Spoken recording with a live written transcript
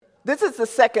This is the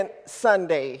second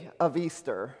Sunday of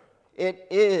Easter. It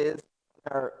is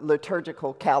our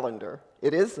liturgical calendar.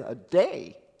 It is a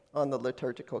day on the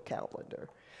liturgical calendar.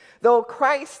 Though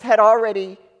Christ had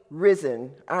already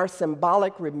risen, our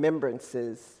symbolic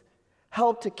remembrances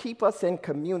help to keep us in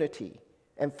community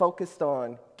and focused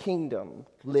on kingdom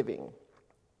living.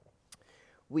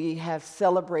 We have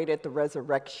celebrated the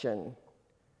resurrection.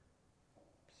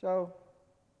 So,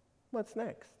 what's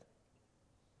next?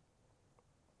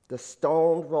 The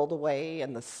stone rolled away,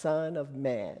 and the Son of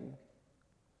Man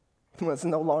was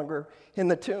no longer in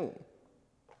the tomb.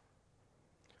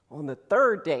 On the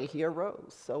third day, he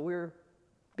arose, so we're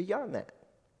beyond that.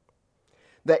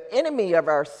 The enemy of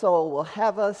our soul will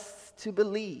have us to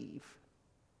believe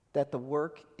that the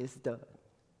work is done.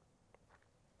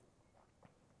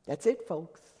 That's it,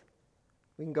 folks.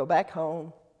 We can go back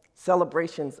home.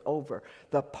 Celebration's over.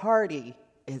 The party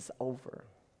is over.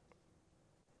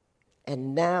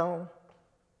 And now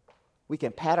we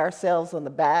can pat ourselves on the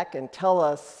back and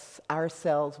tell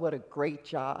ourselves what a great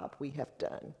job we have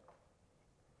done.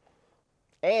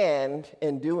 And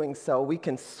in doing so, we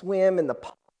can swim in the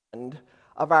pond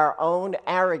of our own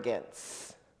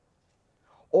arrogance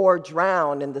or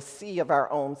drown in the sea of our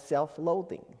own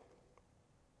self-loathing.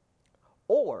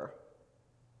 Or,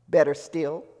 better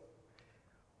still,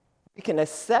 we can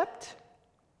accept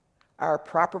our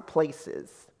proper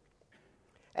places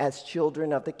as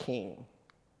children of the King.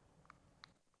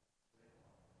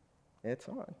 It's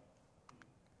on.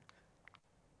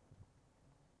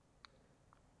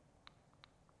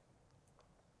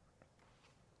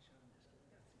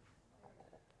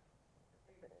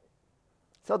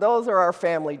 So those are our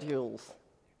family jewels.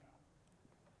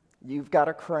 You've got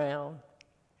a crown,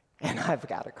 and I've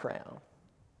got a crown.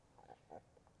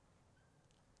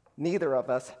 Neither of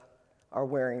us are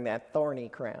wearing that thorny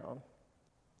crown.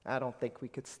 I don't think we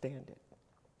could stand it.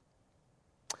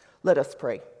 Let us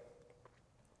pray.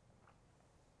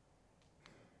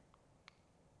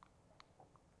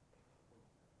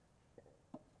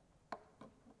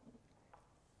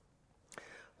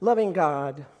 Loving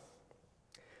God,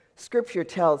 Scripture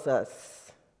tells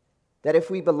us that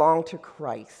if we belong to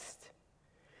Christ,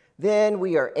 then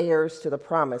we are heirs to the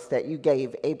promise that you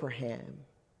gave Abraham,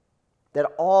 that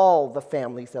all the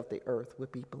families of the earth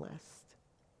would be blessed.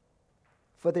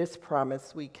 For this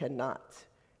promise, we cannot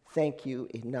thank you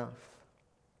enough.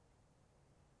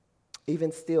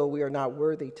 Even still, we are not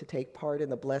worthy to take part in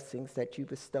the blessings that you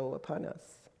bestow upon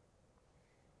us.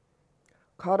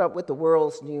 Caught up with the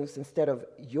world's news instead of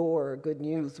your good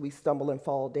news, we stumble and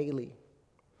fall daily.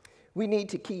 We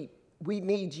need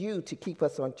you to keep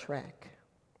us on track.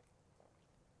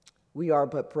 We are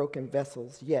but broken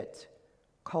vessels, yet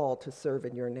called to serve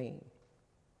in your name.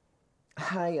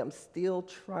 I am still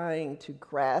trying to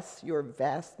grasp your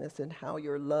vastness and how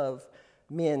your love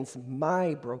mends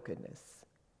my brokenness.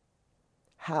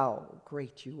 How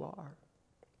great you are.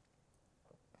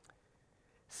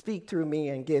 Speak through me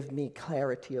and give me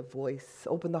clarity of voice.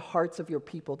 Open the hearts of your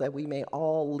people that we may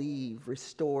all leave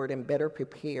restored and better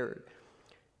prepared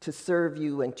to serve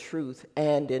you in truth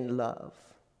and in love.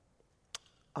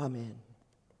 Amen.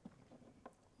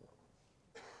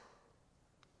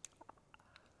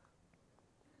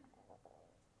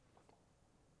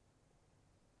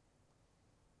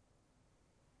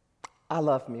 I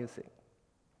love music.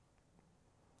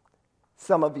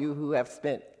 Some of you who have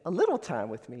spent a little time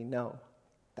with me know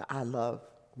that I love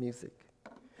music.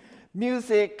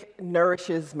 Music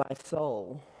nourishes my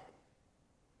soul.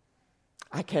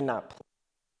 I cannot play,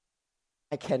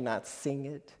 I cannot sing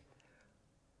it,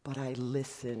 but I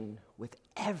listen with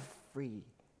every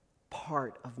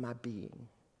part of my being.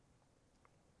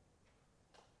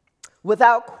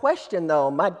 Without question, though,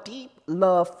 my deep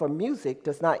love for music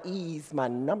does not ease my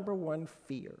number one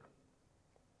fear.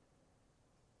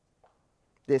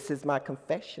 This is my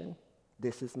confession.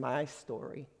 This is my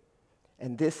story.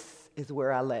 And this is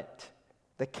where I let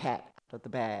the cat out of the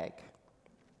bag.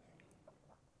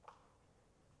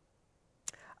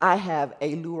 I have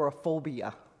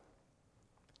ailurophobia,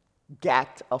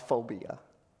 gatophobia,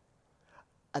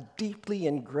 a deeply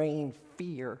ingrained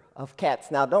fear of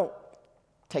cats. Now, don't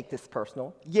take this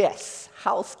personal. Yes,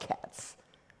 house cats.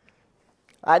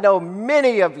 I know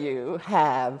many of you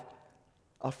have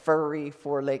a furry,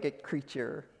 four-legged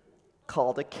creature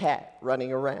called a cat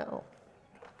running around.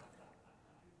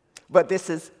 But this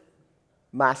is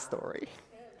my story.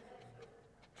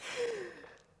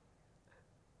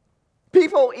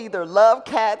 People either love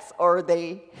cats or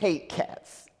they hate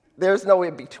cats. There's no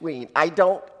in between. I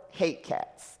don't hate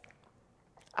cats.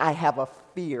 I have a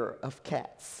fear of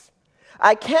cats.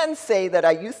 I can say that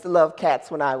I used to love cats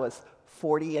when I was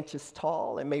 40 inches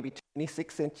tall and maybe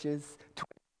 26 inches,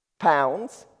 20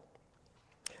 pounds.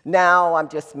 Now I'm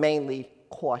just mainly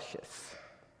cautious.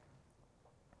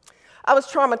 I was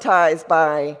traumatized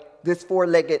by this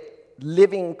four-legged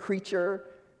living creature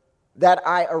that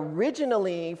I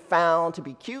originally found to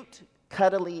be cute,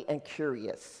 cuddly, and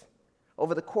curious.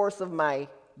 Over the course of my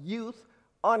youth,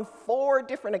 on 4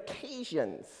 different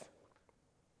occasions,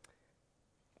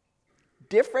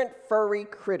 different furry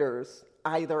critters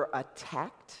either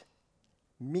attacked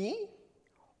me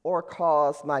or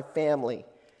caused my family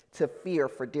to fear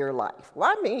for dear life.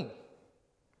 Why me?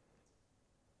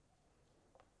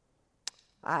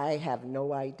 I have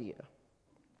no idea.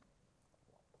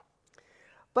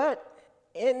 But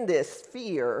in this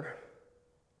fear,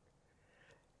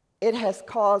 it has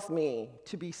caused me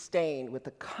to be stained with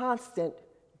a constant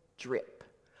drip,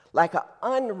 like an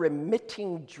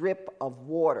unremitting drip of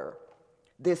water.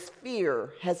 This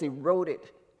fear has eroded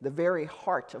the very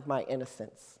heart of my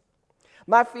innocence.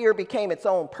 My fear became its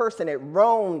own person. It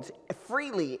roamed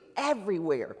freely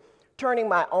everywhere, turning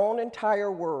my own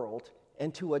entire world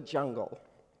into a jungle.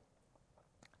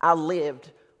 I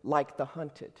lived like the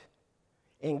hunted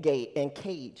and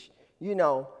caged. You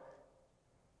know,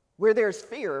 where there's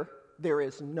fear, there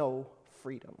is no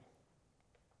freedom.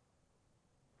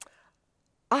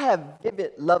 I have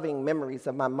vivid, loving memories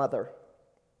of my mother.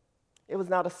 It was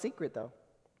not a secret, though.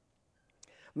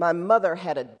 My mother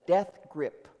had a death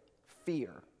grip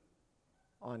fear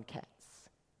on cats.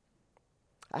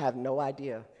 I have no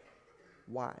idea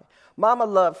why. Mama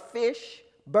loved fish,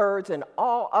 birds, and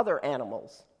all other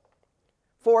animals.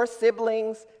 4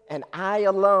 siblings, and I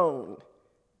alone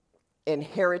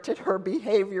inherited her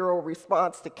behavioral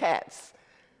response to cats.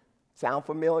 Sound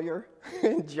familiar?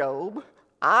 Job.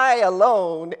 I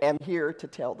alone am here to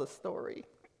tell the story.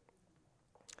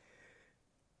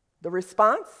 The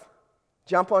response?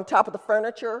 Jump on top of the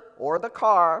furniture or the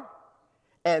car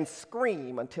and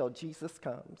scream until Jesus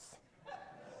comes.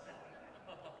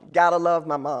 Gotta love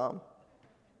my mom.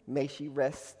 May she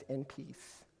rest in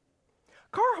peace.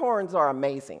 Car horns are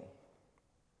amazing.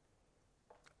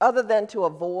 Other than to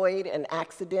avoid an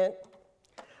accident,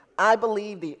 I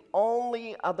believe the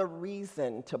only other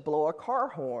reason to blow a car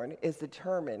horn is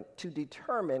to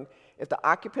determine if the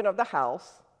occupant of the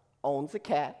house owns a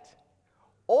cat,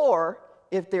 or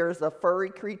if there's a furry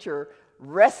creature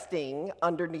resting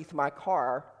underneath my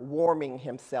car, warming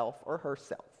himself or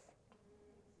herself.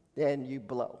 Then you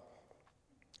blow.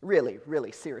 Really,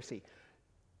 really, seriously,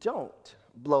 don't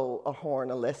blow a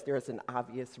horn unless there's an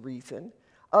obvious reason,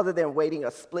 other than waiting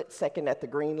a split second at the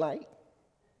green light,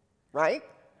 right?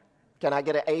 Can I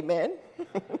get an amen?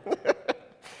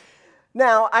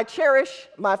 Now, I cherish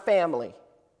my family.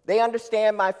 They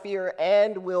understand my fear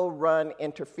and will run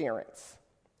interference.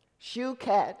 Shoo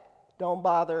cat, don't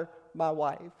bother my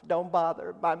wife, don't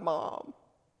bother my mom.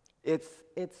 It's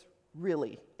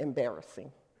really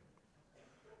embarrassing.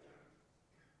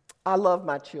 I love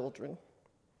my children.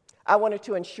 I wanted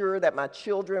to ensure that my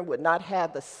children would not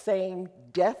have the same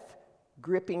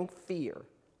death-gripping fear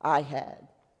I had.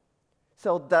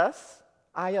 So thus,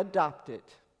 I adopted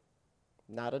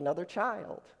not another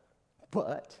child,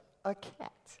 but a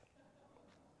cat.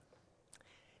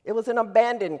 It was an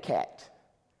abandoned cat.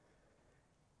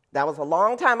 That was a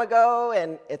long time ago,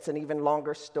 and it's an even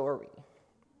longer story.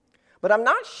 But I'm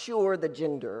not sure the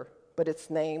gender, but its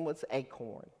name was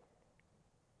Acorn.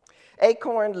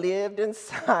 Acorn lived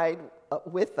inside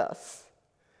with us.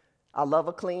 I love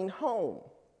a clean home.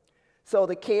 So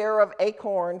the care of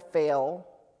Acorn fell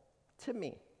to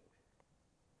me.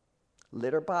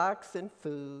 Litter box and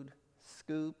food,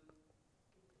 scoop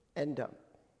and dump.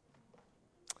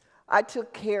 I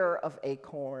took care of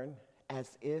Acorn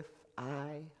as if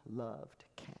I loved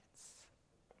cats.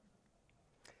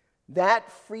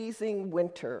 That freezing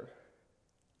winter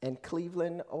in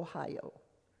Cleveland, Ohio,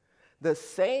 the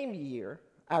same year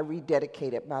I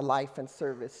rededicated my life and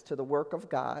service to the work of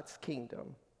God's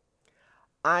kingdom,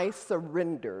 I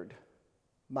surrendered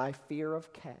my fear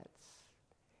of cats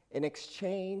in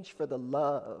exchange for the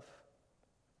love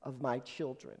of my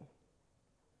children,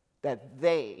 that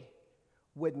they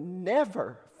would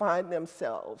never find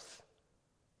themselves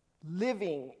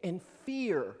living in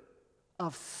fear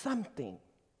of something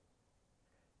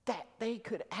that they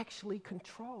could actually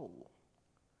control.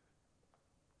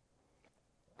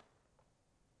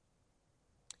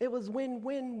 It was win,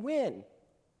 win, win.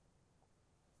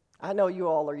 I know you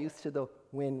all are used to the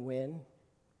win-win.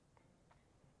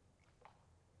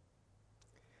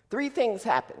 3 things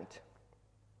happened.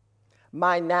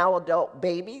 My now adult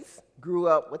babies grew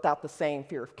up without the same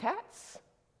fear of cats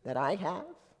that I have.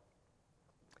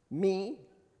 Me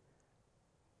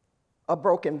a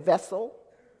broken vessel,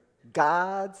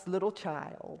 God's little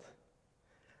child,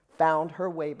 found her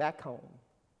way back home.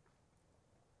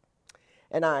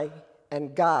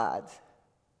 And God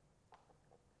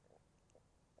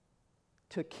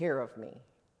took care of me.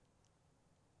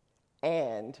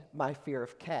 And my fear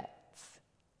of cats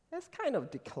has kind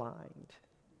of declined.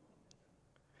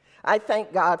 I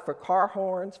thank God for car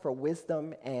horns, for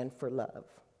wisdom, and for love.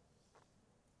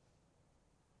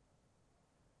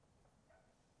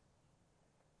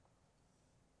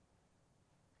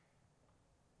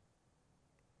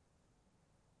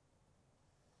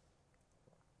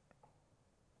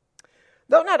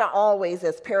 Though not always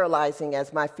as paralyzing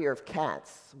as my fear of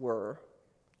cats were,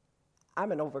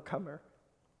 I'm an overcomer.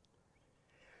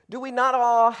 Do we not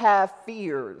all have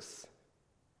fears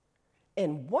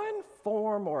in one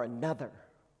form or another?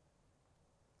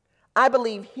 I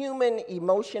believe human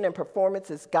emotion and performance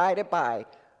is guided by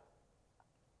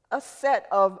a set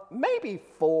of maybe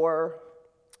 4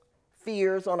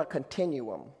 fears on a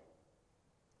continuum.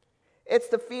 It's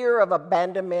the fear of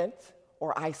abandonment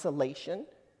or isolation.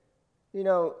 You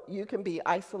know, you can be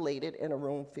isolated in a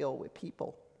room filled with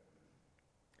people.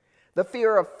 The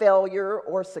fear of failure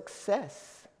or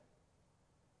success.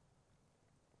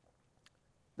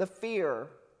 The fear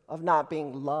of not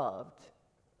being loved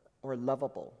or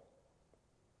lovable.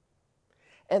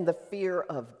 And the fear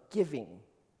of giving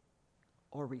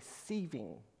or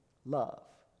receiving love.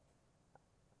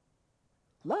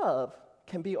 Love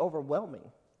can be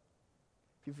overwhelming.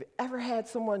 If you've ever had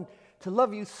someone to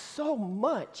love you so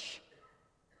much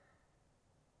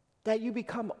that you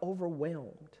become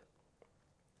overwhelmed.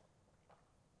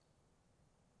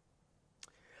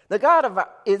 The God of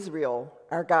Israel,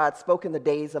 our God, spoke in the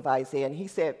days of Isaiah, and he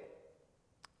said,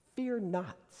 "Fear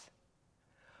not,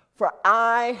 for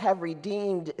I have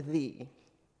redeemed thee.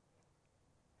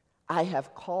 I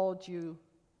have called you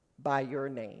by your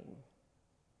name.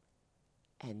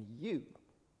 And you,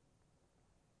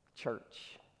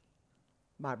 church,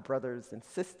 my brothers and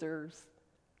sisters,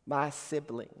 my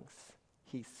siblings,"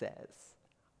 he says,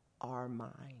 "are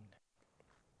mine."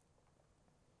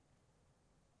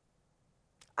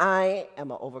 I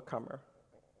am an overcomer.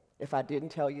 If I didn't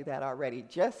tell you that already,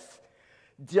 just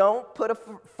don't put a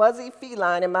fuzzy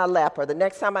feline in my lap, or the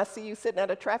next time I see you sitting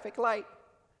at a traffic light,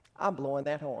 I'm blowing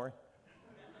that horn.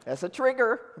 That's a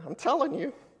trigger, I'm telling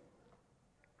you.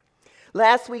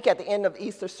 Last week at the end of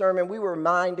Easter sermon, we were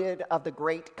reminded of the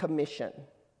Great Commission.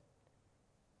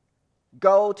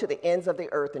 Go to the ends of the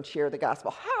earth and share the gospel.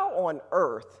 How on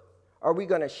earth are we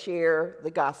going to share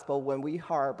the gospel when we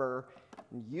harbor,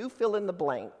 you fill in the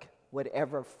blank,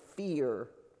 whatever fear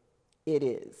it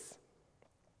is?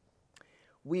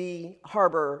 We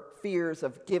harbor fears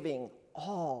of giving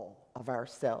all of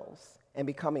ourselves and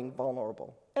becoming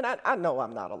vulnerable. And I know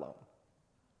I'm not alone.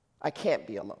 I can't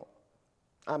be alone.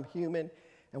 I'm human,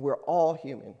 and we're all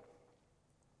human.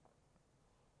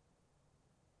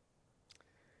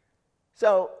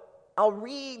 So I'm not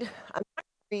going to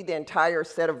read the entire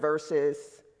set of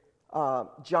verses,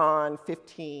 John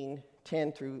 15,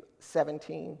 10 through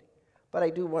 17, but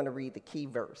I do want to read the key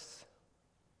verse.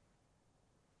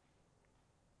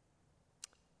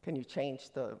 Can you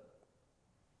change the...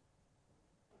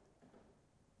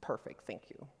 Perfect,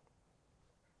 thank you.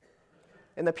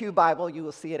 In the Pew Bible, you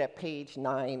will see it at page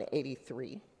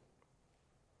 983.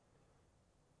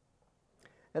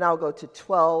 And I'll go to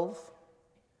 12.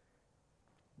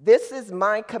 "This is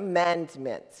my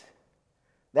commandment,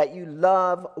 that you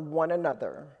love one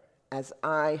another as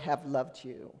I have loved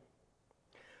you.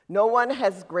 No one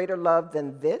has greater love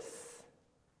than this,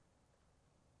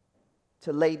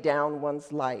 to lay down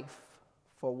one's life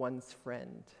for one's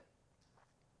friend.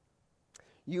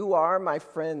 You are my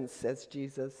friends," says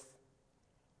Jesus,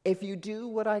 "if you do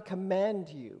what I command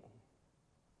you."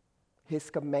 His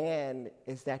command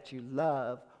is that you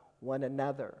love one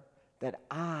another, that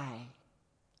I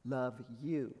love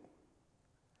you,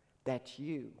 that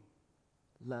you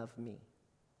love me.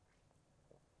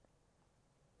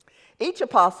 Each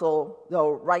apostle, though,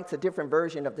 writes a different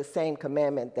version of the same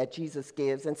commandment that Jesus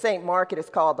gives. In St. Mark, it is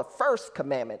called the first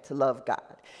commandment, to love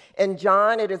God. In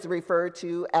John, it is referred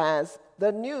to as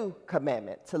the new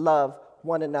commandment, to love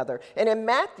one another. And in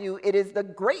Matthew, it is the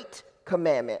great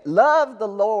commandment, love the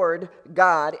Lord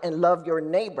God and love your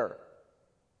neighbor.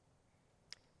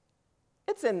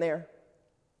 It's in there,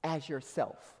 as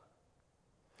yourself.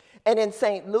 And in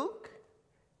St. Luke,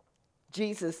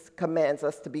 Jesus commands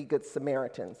us to be good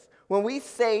Samaritans. When we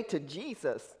say to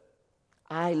Jesus,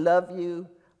 I love you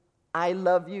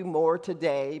more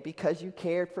today because you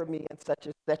cared for me in such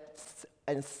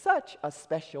a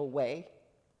special way,"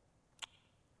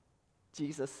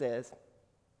 Jesus says,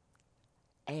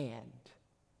 and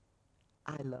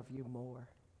I love you more.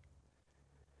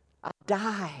 I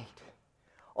died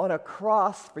on a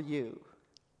cross for you.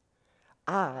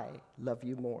 I love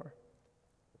you more.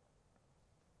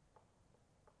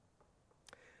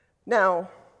 Now,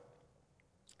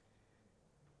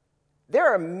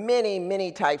 there are many,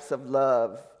 many types of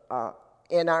love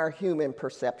in our human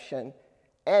perception,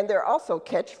 and there are also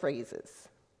catchphrases.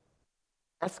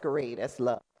 Masquerade as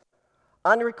love,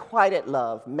 unrequited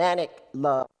love, manic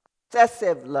love,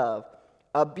 excessive love,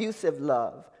 abusive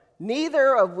love,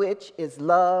 neither of which is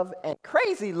love, and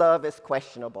crazy love is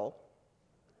questionable.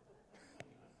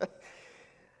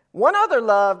 One other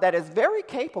love that is very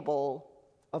capable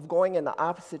of going in the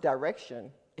opposite direction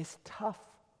is tough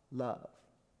love.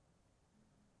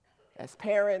 As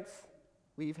parents,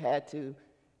 we've had to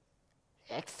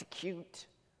execute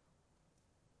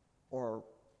or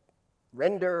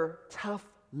render tough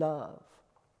love,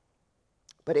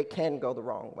 but it can go the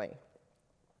wrong way.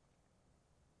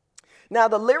 Now,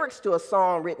 the lyrics to a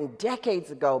song written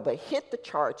decades ago but hit the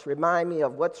charts remind me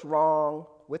of what's wrong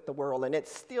with the world, and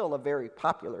it's still a very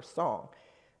popular song.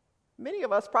 Many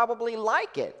of us probably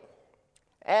like it,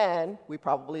 and we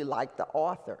probably like the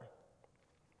author.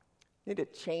 Need to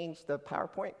change the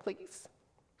PowerPoint, please.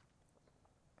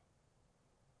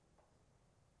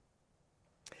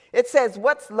 It says,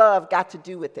 what's love got to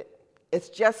do with it? It's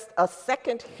just a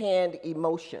second-hand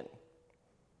emotion.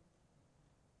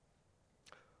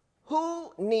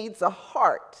 Who needs a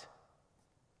heart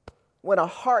when a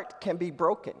heart can be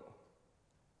broken?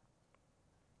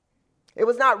 It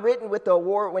was not written with the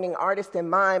award-winning artist in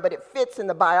mind, but it fits in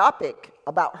the biopic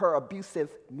about her abusive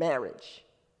marriage.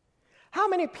 How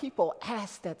many people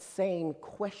ask that same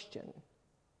question?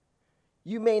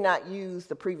 You may not use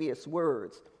the previous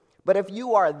words, but if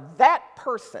you are that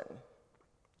person,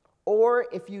 or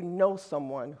if you know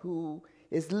someone who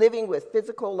is living with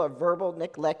physical or verbal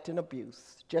neglect and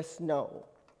abuse, just know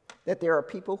that there are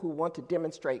people who want to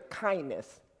demonstrate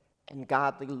kindness and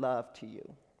godly love to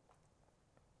you.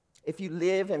 If you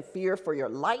live in fear for your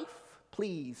life,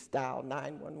 please dial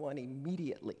 911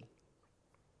 immediately.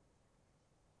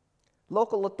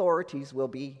 Local authorities will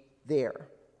be there.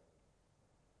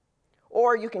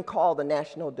 Or you can call the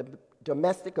National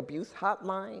Domestic Abuse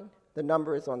Hotline. The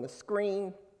number is on the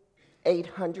screen,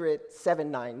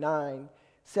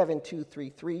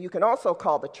 800-799-7233. You can also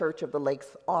call the Church of the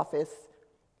Lakes office,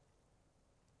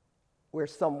 where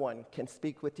someone can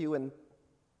speak with you, and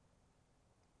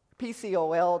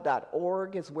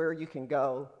pcol.org is where you can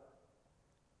go.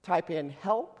 Type in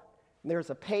help, and there's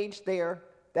a page there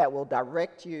that will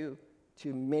direct you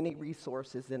to many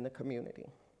resources in the community.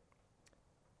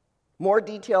 More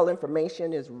detailed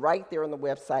information is right there on the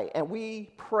website, and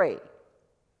we pray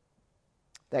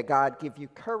that God give you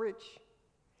courage,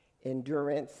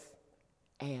 endurance,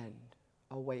 and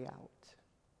a way out.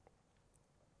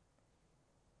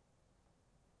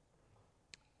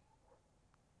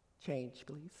 Change,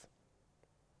 please.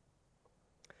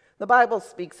 The Bible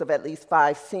speaks of at least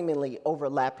 5 seemingly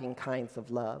overlapping kinds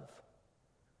of love.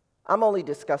 I'm only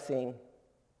discussing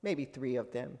maybe 3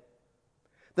 of them.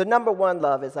 The number one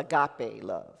love is agape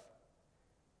love.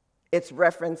 It's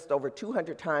referenced over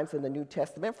 200 times in the New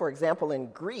Testament. For example,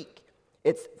 in Greek,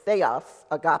 it's theos,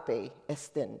 agape,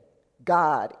 estin.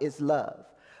 God is love.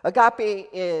 Agape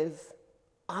is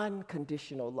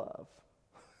unconditional love.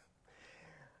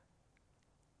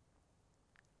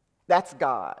 That's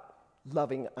God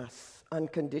loving us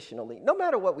unconditionally, no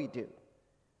matter what we do.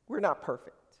 We're not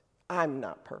perfect. I'm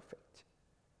not perfect.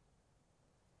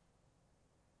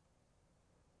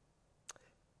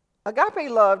 Agape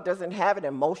love doesn't have an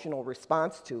emotional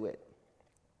response to it.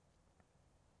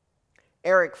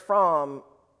 Erich Fromm,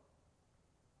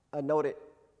 a noted,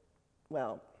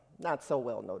 well, not so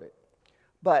well noted,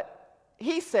 but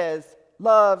he says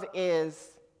love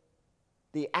is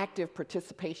the active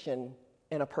participation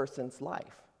in a person's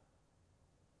life.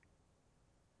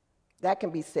 That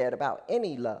can be said about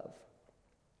any love.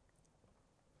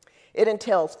 It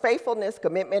entails faithfulness,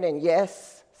 commitment, and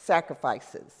yes,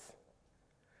 sacrifices.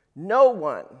 No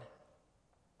one,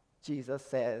 Jesus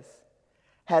says,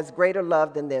 has greater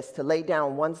love than this, to lay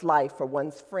down one's life for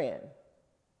one's friend.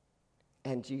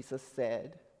 And Jesus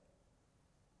said,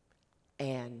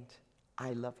 and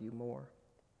I love you more.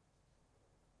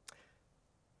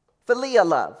 Philia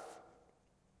love,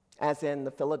 as in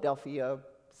the Philadelphia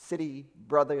city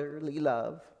brotherly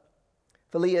love.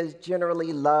 Philia is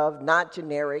generally love, not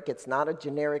generic. It's not a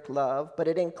generic love, but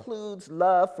it includes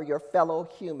love for your fellow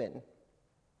human.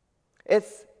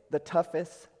 It's the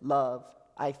toughest love,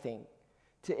 I think,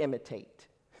 to imitate.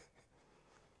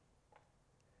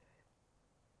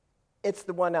 it's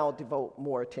the one I'll devote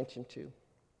more attention to.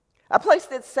 I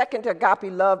placed it second to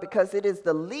agape love because it is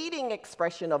the leading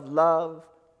expression of love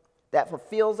that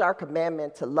fulfills our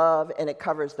commandment to love, and it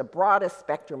covers the broadest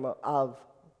spectrum of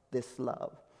this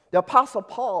love. The Apostle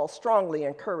Paul strongly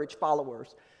encouraged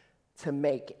followers to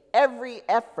make every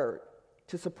effort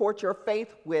to support your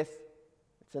faith with,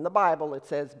 it's in the Bible, it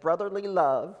says brotherly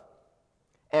love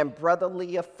and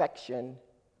brotherly affection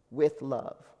with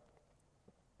love.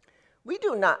 We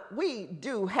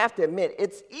do have to admit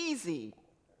it's easy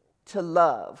to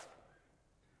love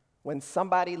when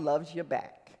somebody loves you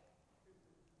back.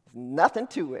 There's nothing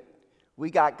to it. We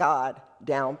got God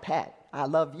down pat. I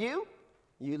love you,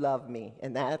 you love me,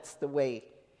 and that's the way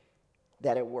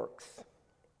that it works.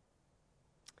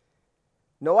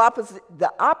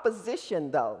 The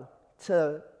opposition, though,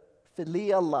 to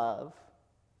filial love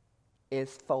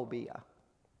is phobia.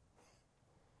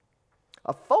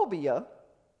 A phobia,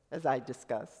 as I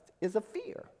discussed, is a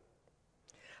fear.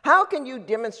 How can you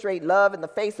demonstrate love in the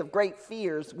face of great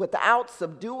fears without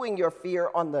subduing your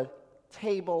fear on the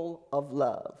table of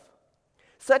love,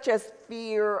 such as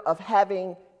fear of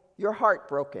having your heart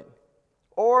broken,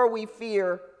 or we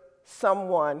fear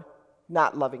someone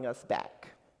not loving us back?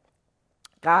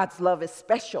 God's love is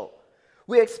special.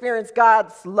 We experience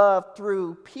God's love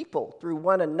through people, through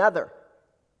one another.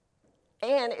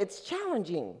 And it's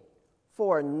challenging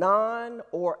for a non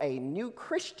or a new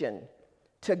Christian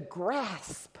to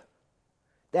grasp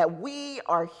that we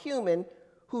are human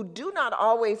who do not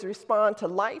always respond to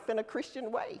life in a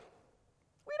Christian way.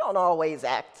 We don't always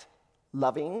act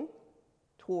loving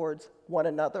towards one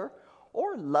another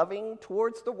or loving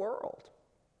towards the world.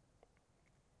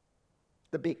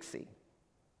 The big C.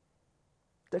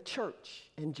 The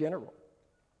church in general.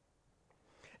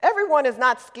 Everyone is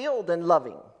not skilled in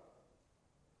loving.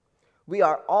 We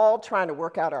are all trying to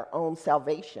work out our own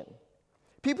salvation.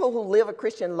 People who live a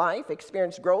Christian life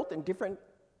experience growth in different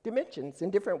dimensions, in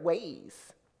different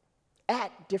ways,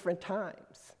 at different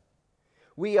times.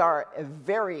 We are a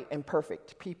very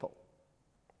imperfect people.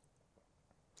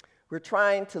 We're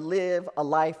trying to live a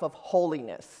life of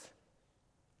holiness.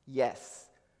 Yes.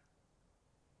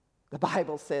 The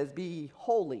Bible says, be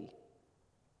holy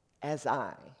as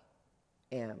I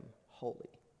am holy.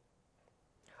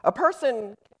 A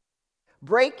person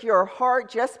break your heart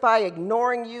just by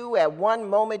ignoring you at one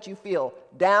moment you feel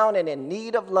down and in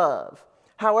need of love.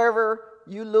 However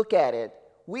you look at it,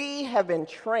 we have been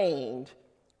trained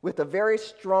with a very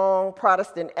strong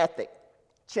Protestant ethic.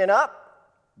 Chin up,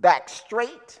 back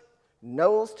straight,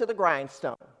 nose to the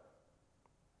grindstone.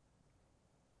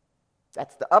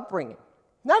 That's the upbringing.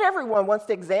 Not everyone wants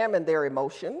to examine their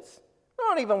emotions. They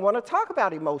don't even want to talk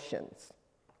about emotions.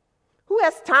 Who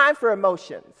has time for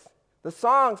emotions? The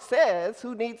song says,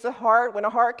 who needs a heart when a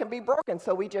heart can be broken?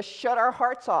 So we just shut our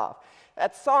hearts off.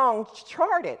 That song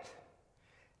charted.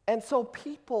 And so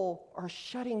people are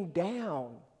shutting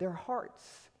down their hearts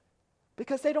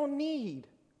because they don't need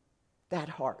that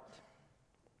heart.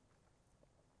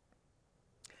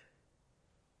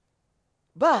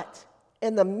 But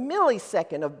in the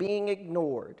millisecond of being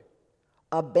ignored,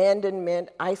 abandonment,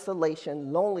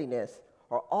 isolation, loneliness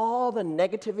are all the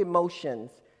negative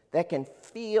emotions that can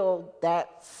fill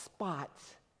that spot,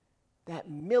 that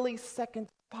millisecond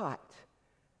spot,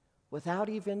 without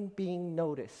even being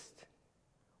noticed,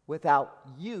 without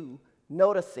you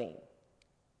noticing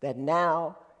that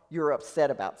now you're upset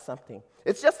about something.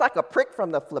 It's just like a prick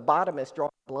from the phlebotomist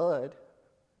drawing blood.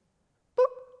 Boop,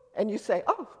 and you say,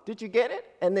 oh, did you get it?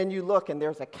 And then you look and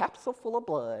there's a capsule full of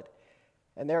blood.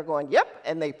 And they're going, yep,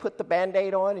 and they put the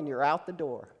Band-Aid on and you're out the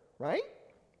door, right?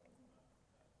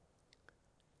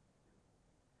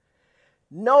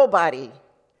 Nobody.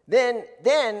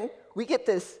 Then we get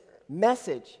this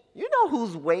message. You know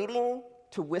who's waiting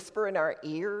to whisper in our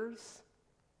ears?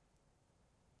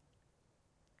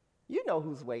 You know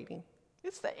who's waiting.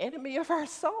 It's the enemy of our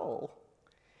soul.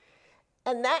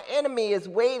 And that enemy is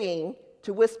waiting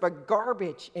to whisper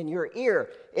garbage in your ear.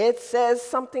 It says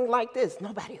something like this: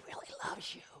 nobody really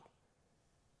loves you.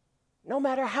 No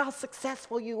matter how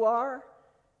successful you are,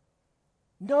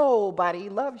 nobody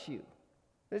loves you.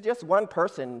 There's just one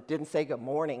person didn't say good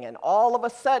morning, and all of a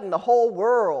sudden the whole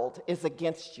world is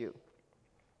against you.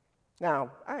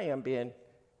 Now, I am being,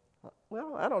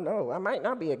 well, I don't know. I might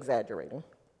not be exaggerating.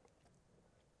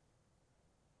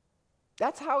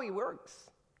 That's how he works.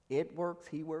 It works,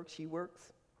 he works, she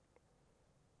works.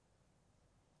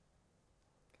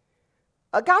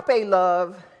 Agape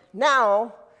love,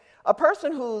 now, a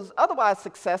person who's otherwise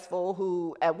successful,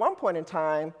 who at one point in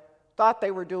time thought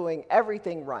they were doing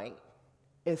everything right,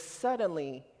 is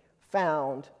suddenly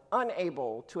found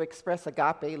unable to express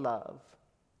agape love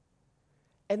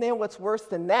And then what's worse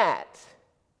than that,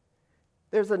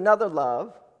 there's another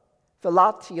love,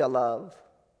 philatia love.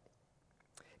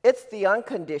 It's the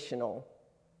unconditional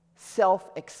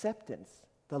self-acceptance,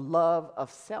 the love of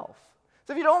self.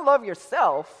 So if you don't love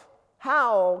yourself,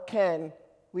 how can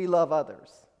we love others?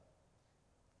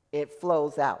 It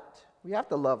flows out. We have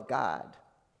to love God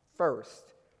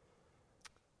first.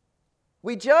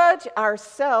 We judge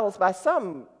ourselves by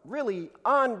some really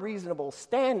unreasonable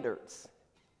standards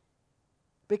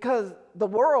because the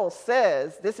world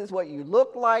says this is what you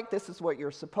look like, this is what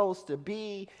you're supposed to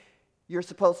be. You're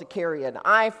supposed to carry an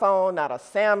iPhone, not a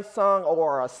Samsung,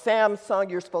 or a Samsung.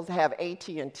 You're supposed to have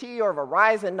AT&T or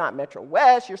Verizon, not Metro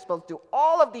West. You're supposed to do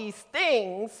all of these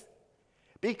things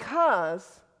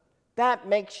because that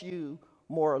makes you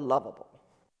more lovable.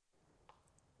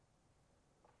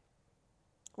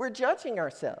 We're judging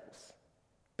ourselves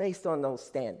based on those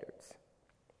standards.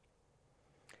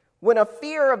 When a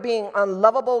fear of being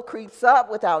unlovable creeps up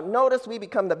without notice, we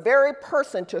become the very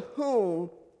person to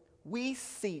whom we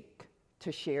seek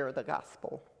to share the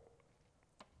gospel.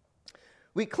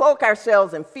 We cloak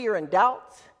ourselves in fear and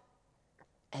doubt,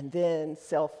 and then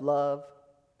self-love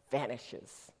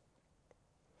vanishes.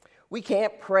 We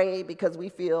can't pray because we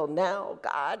feel now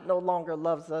God no longer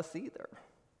loves us either.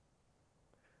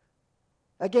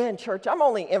 Again, church, I'm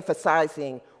only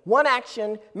emphasizing one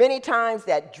action many times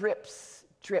that drips,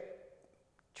 drip,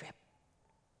 drip,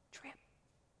 drip,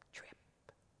 drip,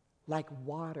 like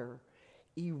water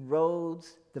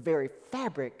erodes the very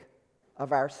fabric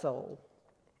of our soul.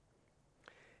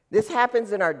 This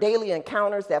happens in our daily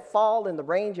encounters that fall in the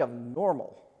range of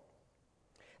normal.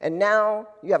 And now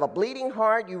you have a bleeding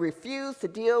heart. You refuse to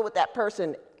deal with that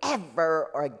person ever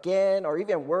or again, or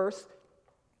even worse,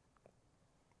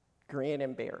 grin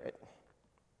and bear it.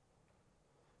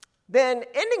 Then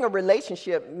ending a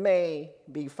relationship may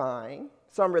be fine.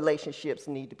 Some relationships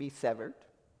need to be severed.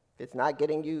 It's not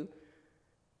getting you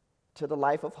to the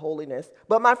life of holiness.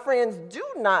 But my friends, do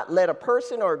not let a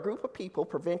person or a group of people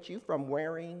prevent you from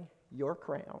wearing your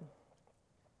crown.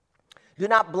 Do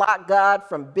not block God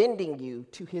from bending you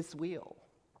to his will.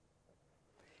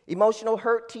 Emotional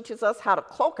hurt teaches us how to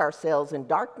cloak ourselves in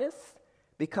darkness,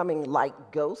 becoming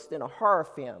like ghosts in a horror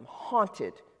film,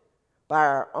 haunted by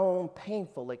our own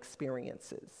painful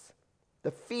experiences.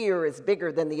 The fear is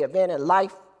bigger than the event, and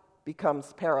life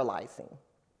becomes paralyzing.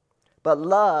 But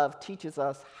love teaches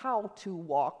us how to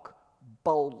walk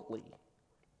boldly.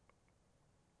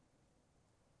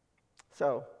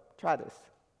 So, try this.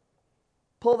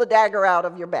 Pull the dagger out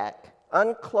of your back.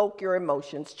 Uncloak your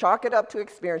emotions. Chalk it up to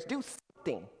experience. Do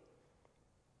something.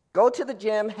 Go to the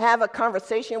gym. Have a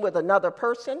conversation with another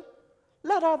person.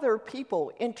 Let other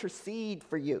people intercede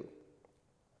for you.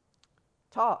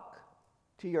 Talk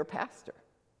to your pastor.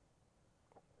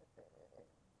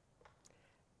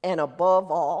 And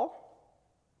above all,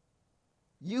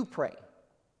 you pray.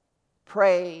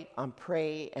 Pray and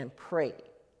pray and pray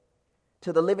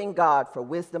to the living God for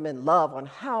wisdom and love on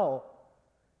how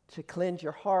to cleanse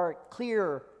your heart,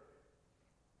 clear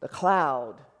the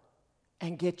cloud,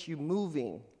 and get you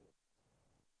moving.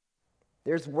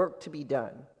 There's work to be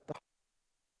done.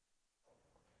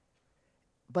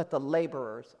 But the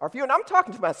laborers are few, and I'm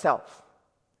talking to myself.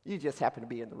 You just happen to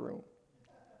be in the room.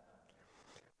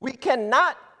 We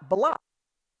cannot block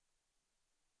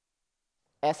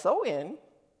S-O-N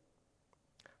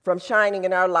from shining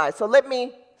in our lives. So let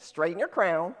me straighten your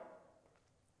crown.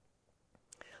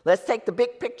 Let's take the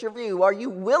big picture view. Are you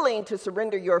willing to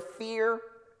surrender your fear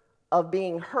of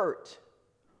being hurt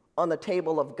on the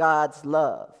table of God's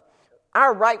love?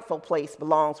 Our rightful place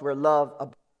belongs where love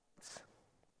abounds.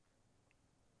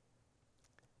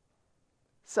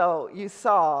 So you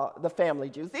saw the family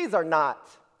Jews. These are not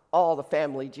all the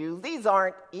family Jews. These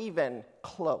aren't even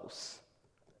close.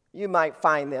 You might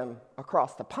find them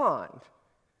across the pond.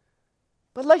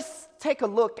 But let's take a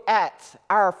look at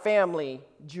our family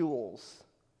jewels,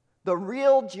 the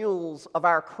real jewels of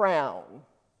our crown,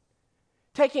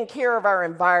 taking care of our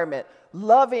environment,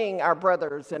 loving our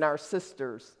brothers and our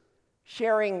sisters,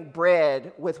 sharing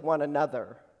bread with one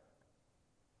another,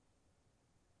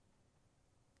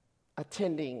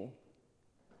 attending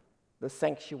the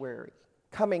sanctuary,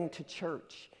 coming to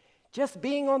church, just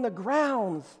being on the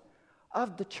grounds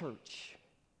of the church,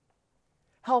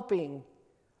 helping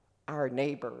our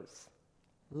neighbors,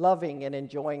 loving and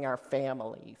enjoying our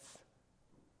families,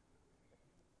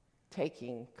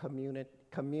 taking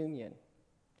communion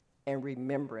and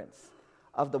remembrance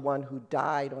of the one who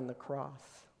died on the cross.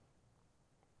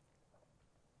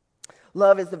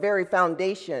 Love is the very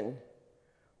foundation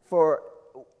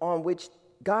on which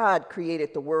God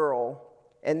created the world,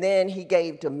 and then he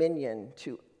gave dominion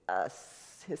to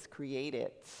us. has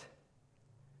created.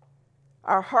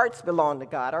 Our hearts belong to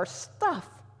God. Our stuff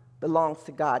belongs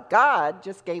to God. God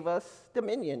just gave us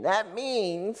dominion. That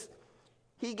means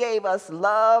he gave us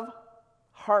love,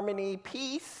 harmony,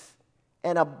 peace,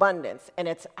 and abundance, and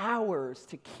it's ours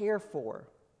to care for.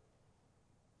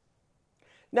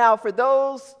 Now, for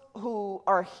those who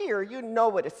are here, you know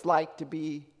what it's like to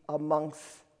be amongst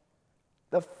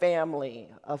the family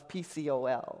of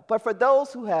PCOL. But for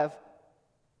those who have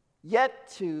yet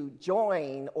to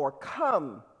join or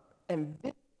come and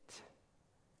visit,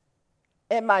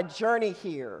 in my journey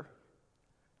here,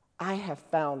 I have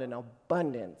found an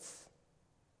abundance,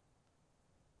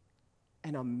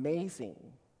 an amazing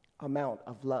amount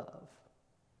of love.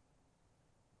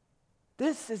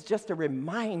 This is just a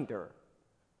reminder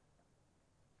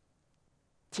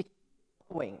to keep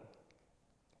going,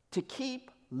 to keep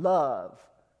love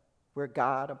where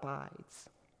God abides.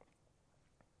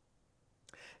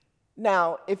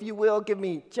 Now, if you will, give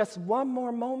me just one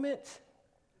more moment.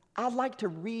 I'd like to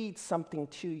read something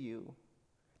to you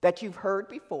that you've heard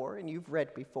before and you've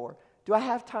read before. Do I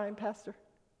have time, Pastor?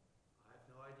 I have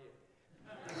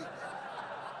no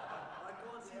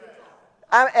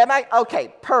idea. Am I?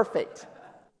 Okay, perfect.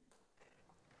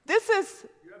 This is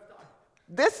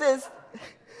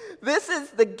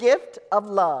the gift of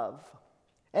love.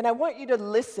 And I want you to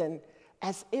listen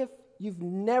as if you've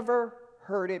never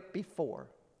heard it before.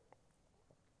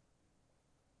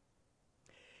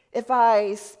 If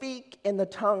I speak in the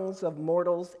tongues of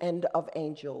mortals and of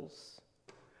angels,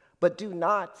 but do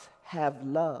not have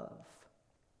love,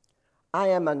 I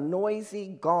am a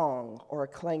noisy gong or a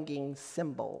clanging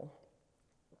cymbal.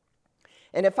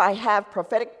 And if I have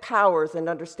prophetic powers and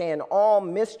understand all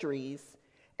mysteries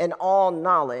and all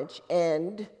knowledge,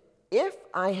 and if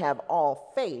I have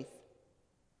all faith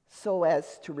so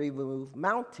as to remove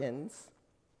mountains,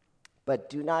 but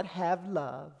do not have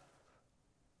love,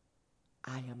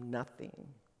 I am nothing.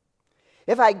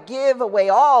 If I give away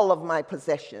all of my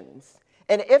possessions,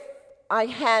 and if I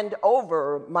hand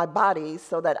over my body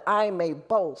so that I may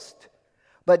boast,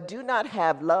 but do not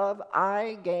have love,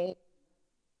 I gain.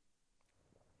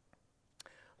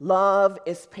 Love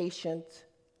is patient.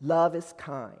 Love is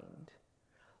kind.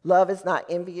 Love is not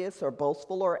envious or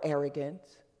boastful or arrogant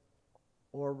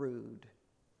or rude.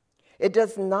 It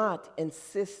does not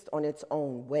insist on its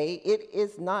own way. It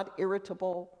is not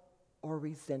irritable or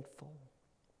resentful.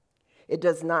 It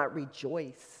does not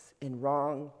rejoice in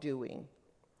wrongdoing,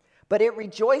 but it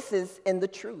rejoices in the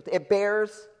truth. It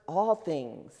bears all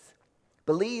things,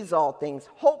 believes all things,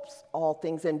 hopes all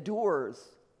things,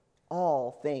 endures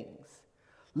all things.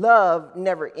 Love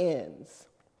never ends.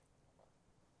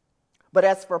 But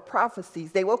as for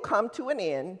prophecies, they will come to an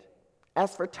end.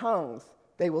 As for tongues,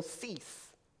 they will cease.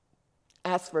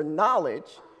 As for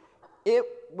knowledge, it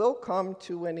will come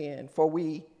to an end. For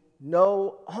we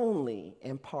know only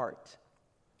in part,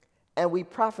 and we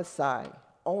prophesy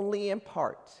only in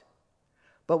part.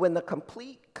 But when the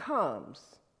complete comes,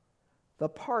 the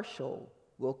partial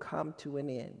will come to an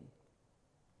end.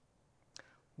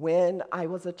 When I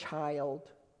was a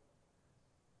child,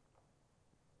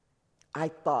 I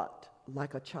thought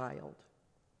like a child.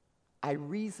 I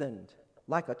reasoned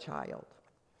like a child.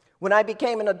 When I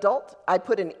became an adult, I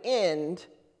put an end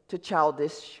to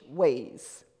childish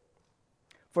ways.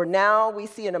 For now we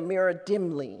see in a mirror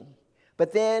dimly,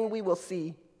 but then we will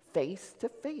see face to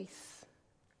face.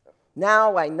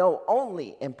 Now I know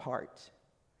only in part.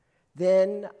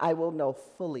 Then I will know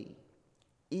fully,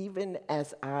 even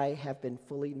as I have been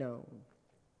fully known.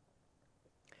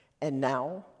 And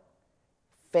now,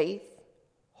 faith,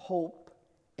 hope,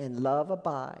 and love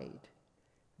abide,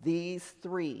 these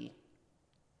three,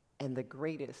 and the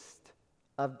greatest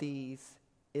of these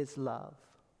is love.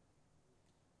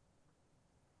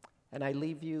 And I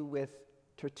leave you with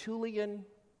Tertullian,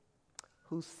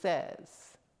 who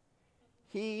says,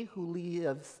 he who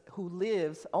lives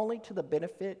only to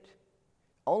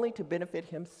benefit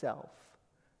himself,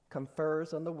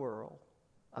 confers on the world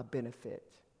a benefit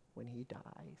when he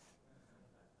dies.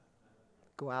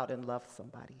 Go out and love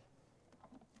somebody.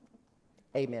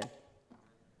 Amen.